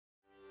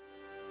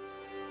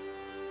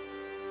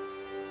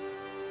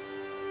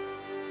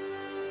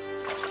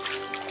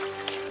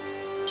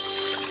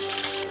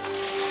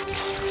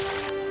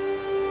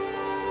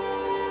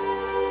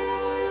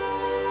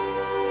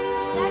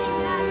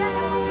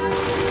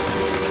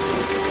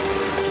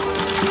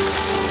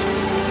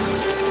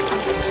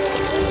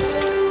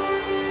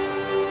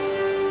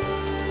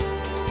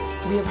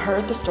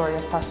heard the story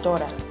of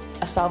Pastora,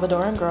 a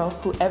Salvadoran girl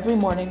who every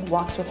morning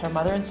walks with her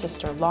mother and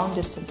sister long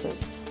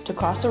distances to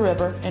cross a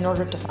river in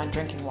order to find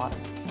drinking water.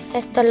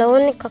 Esto es lo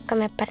único que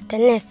me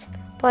pertenece,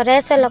 por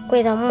eso lo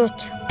cuido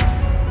mucho.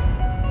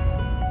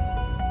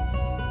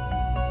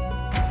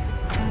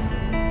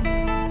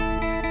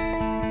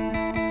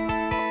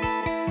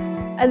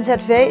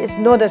 NZV is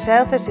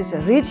Noorderzeilvest is a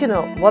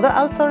regional water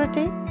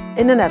authority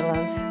in the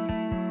Netherlands.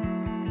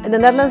 In the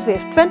Netherlands we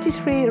have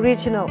 23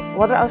 regional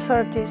water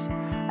authorities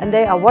and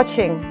they are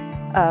watching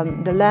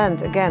the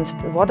land against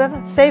water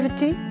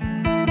safety.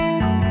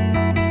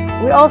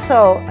 We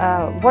also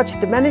watch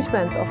the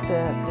management of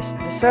the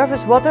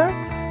surface water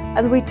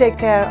and we take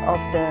care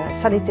of the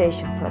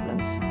sanitation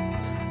problems.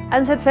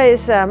 NZV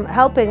is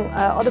helping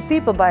other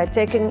people by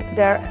taking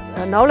their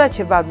knowledge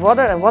about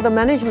water and water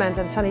management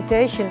and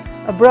sanitation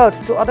abroad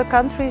to other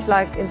countries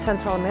like in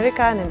Central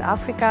America and in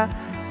Africa,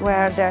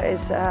 where there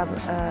is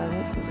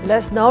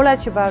less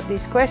knowledge about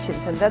these questions,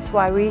 and that's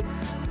why we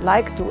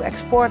like to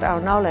export our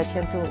knowledge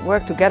and to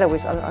work together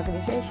with other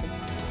organizations.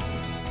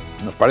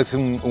 Nos parece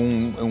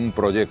un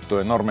proyecto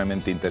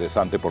enormemente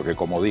interesante porque,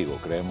 como digo,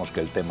 creemos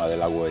que el tema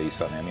del agua y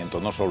saneamiento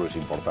no solo es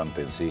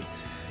importante en sí,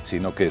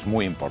 sino que es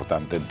muy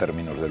importante en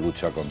términos de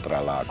lucha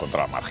contra la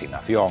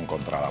marginación,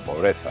 contra la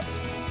pobreza.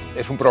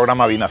 Es un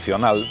programa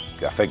binacional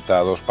que afecta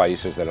a dos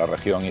países de la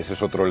región y ese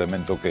es otro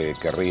elemento que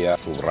querría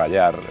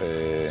subrayar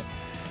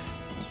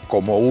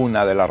como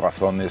una de las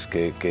razones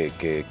que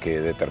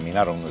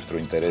determinaron nuestro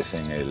interés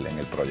en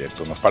el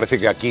proyecto. Nos parece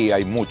que aquí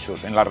hay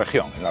muchos, en la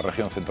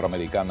región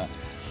centroamericana,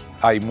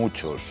 hay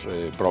muchos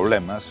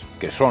problemas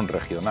que son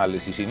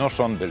regionales y si no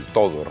son del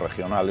todo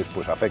regionales,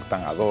 pues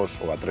afectan a 2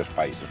 o a 3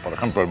 países. Por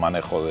ejemplo, el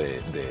manejo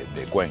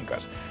de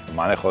cuencas, el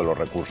manejo de los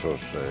recursos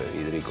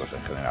hídricos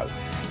en general.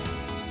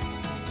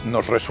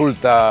 Nos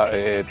resulta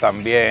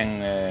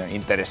también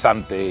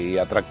interesante y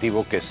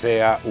atractivo que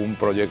sea un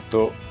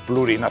proyecto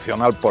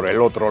plurinacional por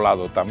el otro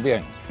lado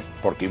también,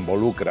 porque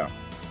involucra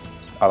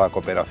a la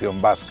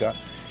cooperación vasca,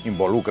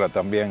 involucra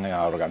también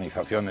a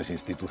organizaciones e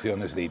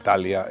instituciones de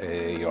Italia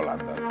y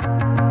Holanda.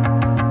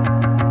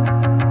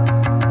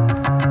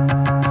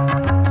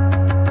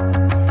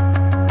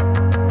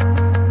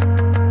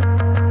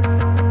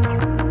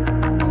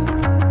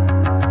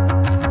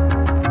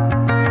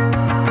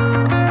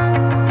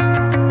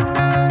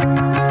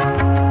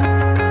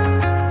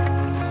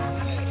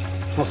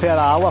 O sea,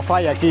 la agua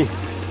falla aquí,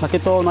 más que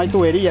todo no hay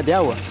tuberías de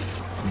agua.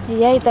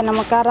 Y ahí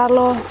tenemos que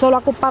agarrarlo, solo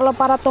ocuparlo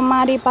para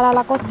tomar y para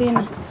la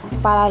cocina.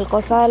 Para el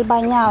cosa del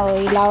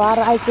bañado y lavar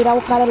hay que ir a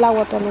buscar el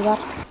agua a otro lugar.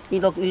 Y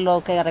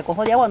lo que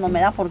recojo de agua no me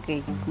da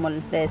porque, como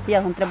les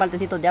decía, son 3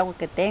 baldecitos de agua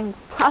que tengo.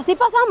 Así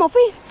pasamos,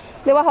 Fis,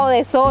 debajo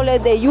de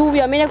soles, de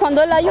lluvia. Miren,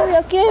 cuando es la lluvia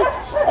aquí,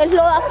 el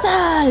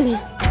lodazal.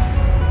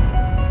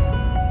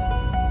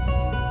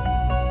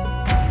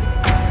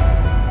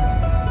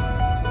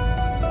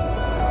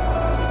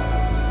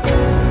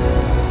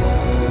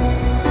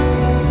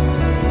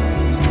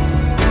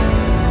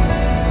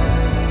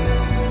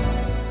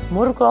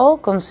 Murukro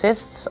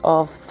consists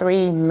of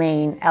 3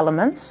 main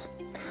elements.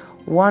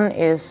 One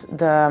is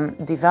the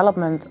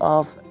development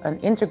of an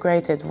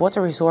integrated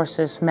water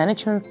resources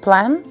management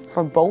plan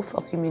for both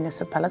of the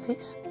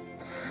municipalities.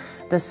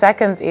 The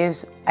second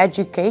is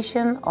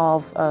education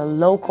of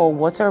local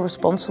water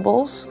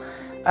responsibles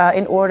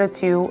in order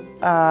to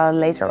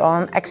later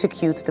on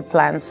execute the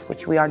plans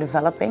which we are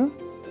developing.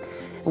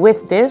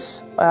 With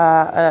this,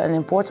 an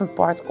important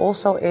part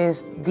also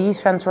is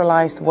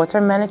decentralized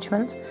water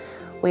management.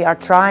 We are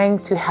trying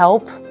to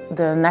help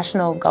the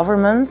national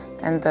government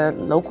and the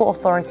local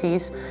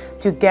authorities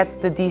to get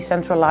the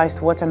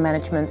decentralized water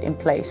management in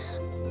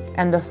place.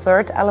 And the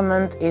third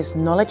element is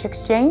knowledge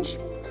exchange.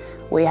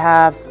 We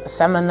have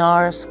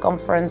seminars,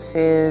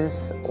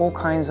 conferences, all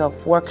kinds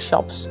of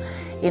workshops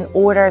in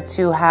order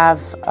to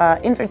have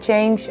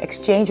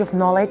exchange of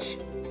knowledge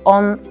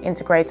on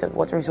integrated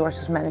water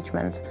resources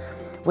management,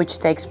 which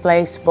takes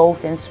place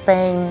both in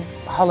Spain,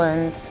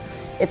 Holland,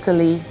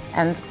 Italy,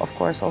 and of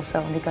course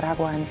also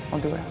Nicaragua and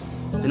Honduras.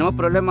 Tenemos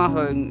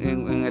problemas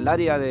en el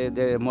área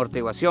de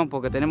amortiguación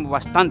porque tenemos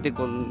bastante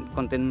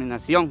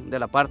contaminación de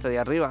la parte de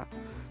arriba,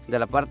 de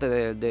la parte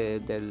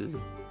de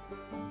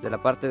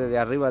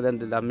arriba de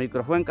la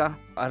microcuenca.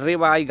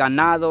 Arriba hay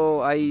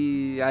ganado,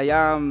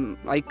 allá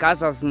hay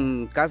casas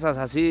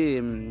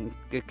así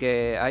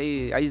que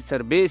hay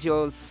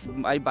servicios,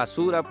 hay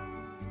basura.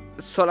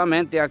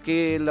 Solamente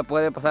aquí le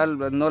puede pasar,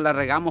 no la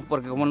regamos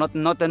porque como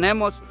no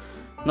tenemos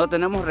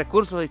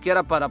recursos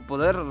siquiera para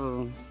poder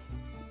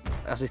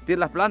asistir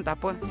las plantas,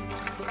 pues.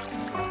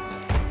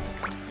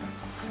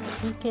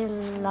 Y que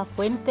las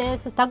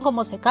fuentes están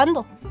como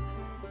secando.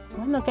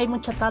 Bueno, que hay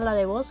mucha tala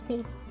de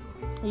bosque.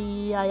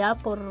 Y allá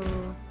por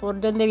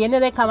donde viene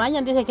de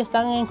Cabañas, dice que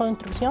están en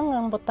construcción,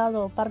 han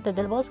botado partes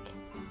del bosque.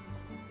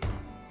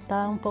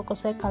 Está un poco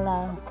seca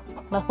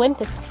las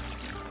fuentes.